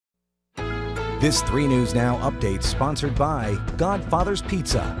This 3 News Now update sponsored by Godfather's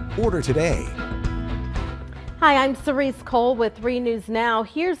Pizza. Order today. Hi, I'm Cerise Cole with 3 News Now.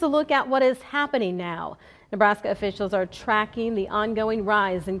 Here's a look at what is happening now. Nebraska officials are tracking the ongoing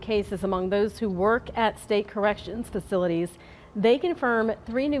rise in cases among those who work at state corrections facilities. They confirm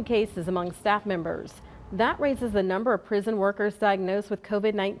 3 new cases among staff members. That raises the number of prison workers diagnosed with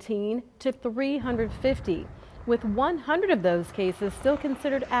COVID-19 to 350, with 100 of those cases still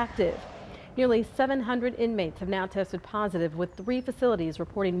considered active. Nearly 700 inmates have now tested positive, with 3 facilities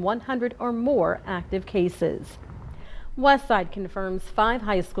reporting 100 or more active cases. Westside confirms 5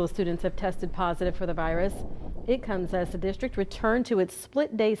 high school students have tested positive for the virus. It comes as the district returned to its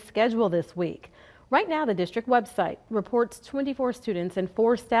split-day schedule this week. Right now, the district website reports 24 students and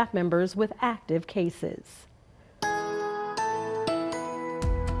 4 staff members with active cases.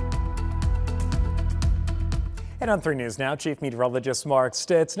 And on 3 News Now, Chief Meteorologist Mark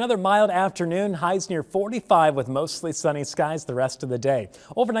Stitz. Another mild afternoon, highs near 45 with mostly sunny skies the rest of the day.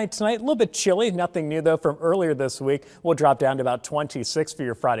 Overnight tonight, a little bit chilly. Nothing new, though, from earlier this week. We'll drop down to about 26 for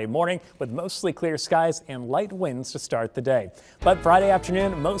your Friday morning with mostly clear skies and light winds to start the day. But Friday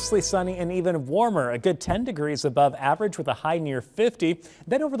afternoon, mostly sunny and even warmer, a good 10 degrees above average with a high near 50.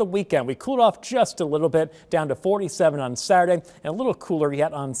 Then over the weekend, we cooled off just a little bit, down to 47 on Saturday and a little cooler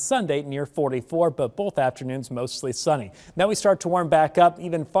yet on Sunday near 44, but both afternoons mostly sunny. Now we start to warm back up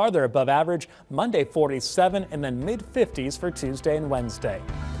even farther above average. Monday 47 and then mid 50s for Tuesday and Wednesday.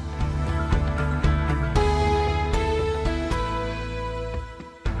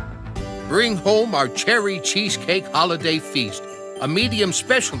 Bring home our cherry cheesecake holiday feast. A medium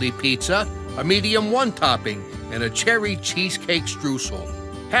specialty pizza, a medium 1 topping, and a cherry cheesecake streusel.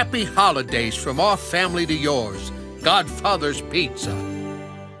 Happy holidays from our family to yours. Godfather's Pizza.